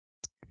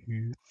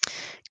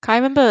I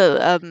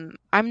remember,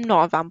 I'm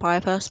not a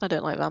vampire person. I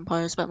don't like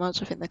vampires that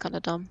much. I think they're kind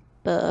of dumb.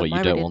 But Well, you I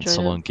don't really want enjoyed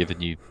someone it.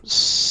 giving you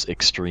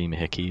extreme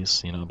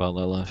hickeys, you know, about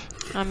their life?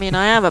 I mean,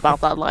 I am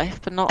about that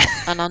life, but not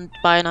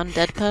by an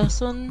undead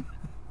person.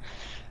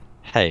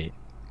 Hey,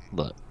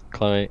 look,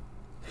 Chloe.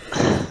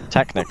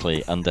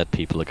 Technically, undead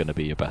people are going to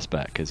be your best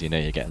bet because you know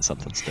you're getting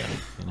something still,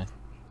 you know?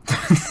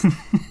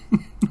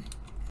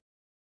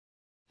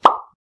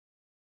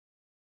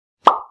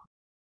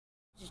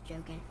 Just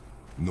joking.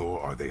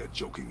 Nor are they a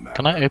joking matter.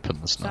 Can I open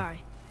this now?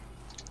 Sorry.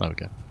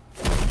 Okay.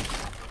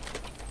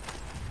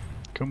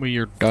 Come with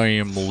your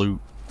damn loot.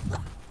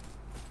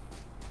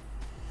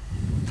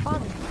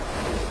 Father,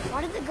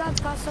 why did the gods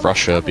cause so much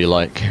Russia trouble be for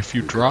like, me? if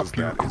you drop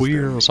your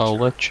queers, I'll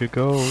let you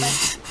go.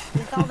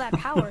 With all that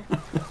power.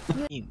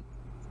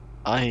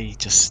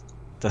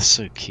 They're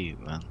so cute,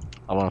 man.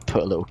 I want to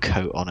put a little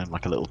coat on him,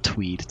 like a little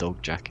tweed dog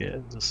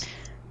jacket. Just...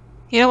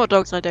 You know what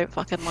dogs I don't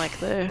fucking like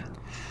though?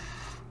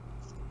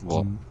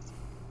 What?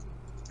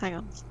 Hang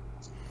on.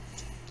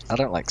 I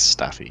don't like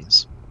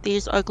staffies.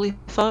 These ugly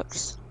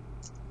fucks.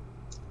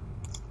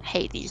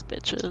 Hate these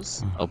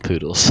bitches. Oh,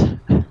 poodles.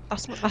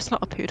 That's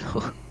not a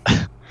poodle.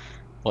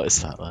 What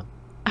is that then?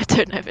 I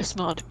don't know if it's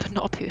not, but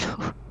not a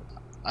poodle.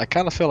 I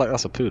kind of feel like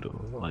that's a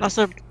poodle. Like... That's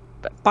a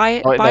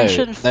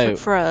Bichon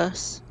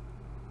Frise.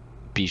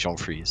 Bichon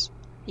Frise.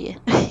 Yeah.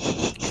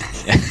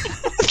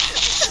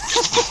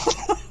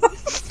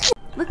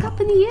 Look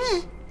up in the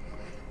air.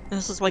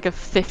 This is like a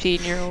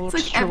 15-year-old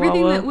It's like chihuahua.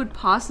 everything that would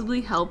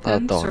possibly help That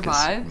him dog is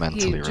survive, he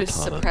mentally just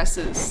retarded.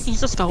 suppresses. He's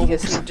just old.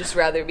 Because he'd just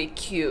rather be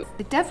cute.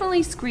 It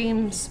definitely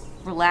screams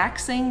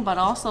relaxing, but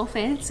also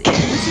fancy.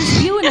 This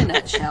is you in a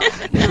nutshell.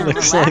 You're a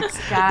Looks relaxed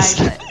like-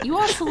 guy, but you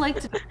also like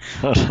to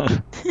Hold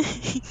on.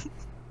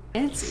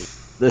 fancy.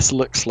 This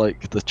looks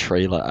like the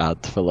trailer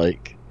ad for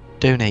like,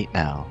 donate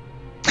now.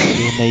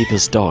 Your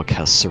neighbour's dog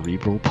has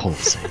cerebral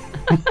palsy.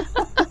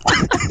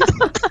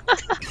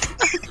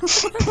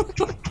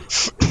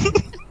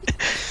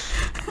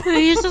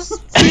 he's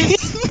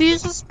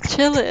just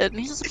chilling.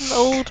 He's just an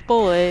old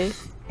boy.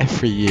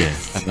 Every year,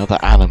 another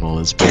animal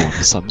is born.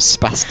 Some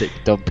spastic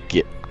dump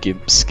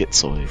gimp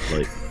schizoid.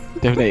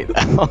 Like, donate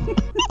now.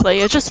 Like,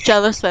 you're just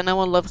jealous that no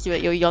one loves you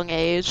at your young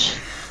age.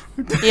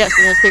 He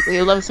actually has people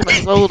who love him at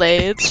his old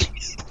age.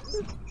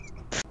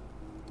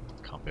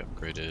 Can't be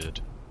upgraded.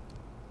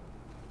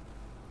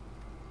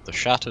 The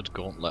shattered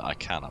gauntlet I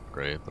can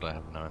upgrade, but I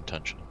have no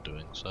intention of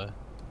doing so.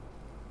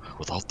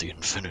 Without the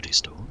infinity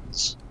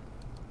stones.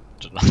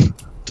 Don't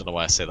know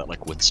why I say that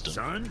like Winston.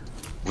 Son?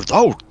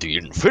 Without the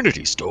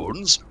infinity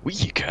stones, we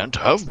can't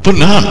have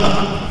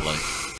banana! Like,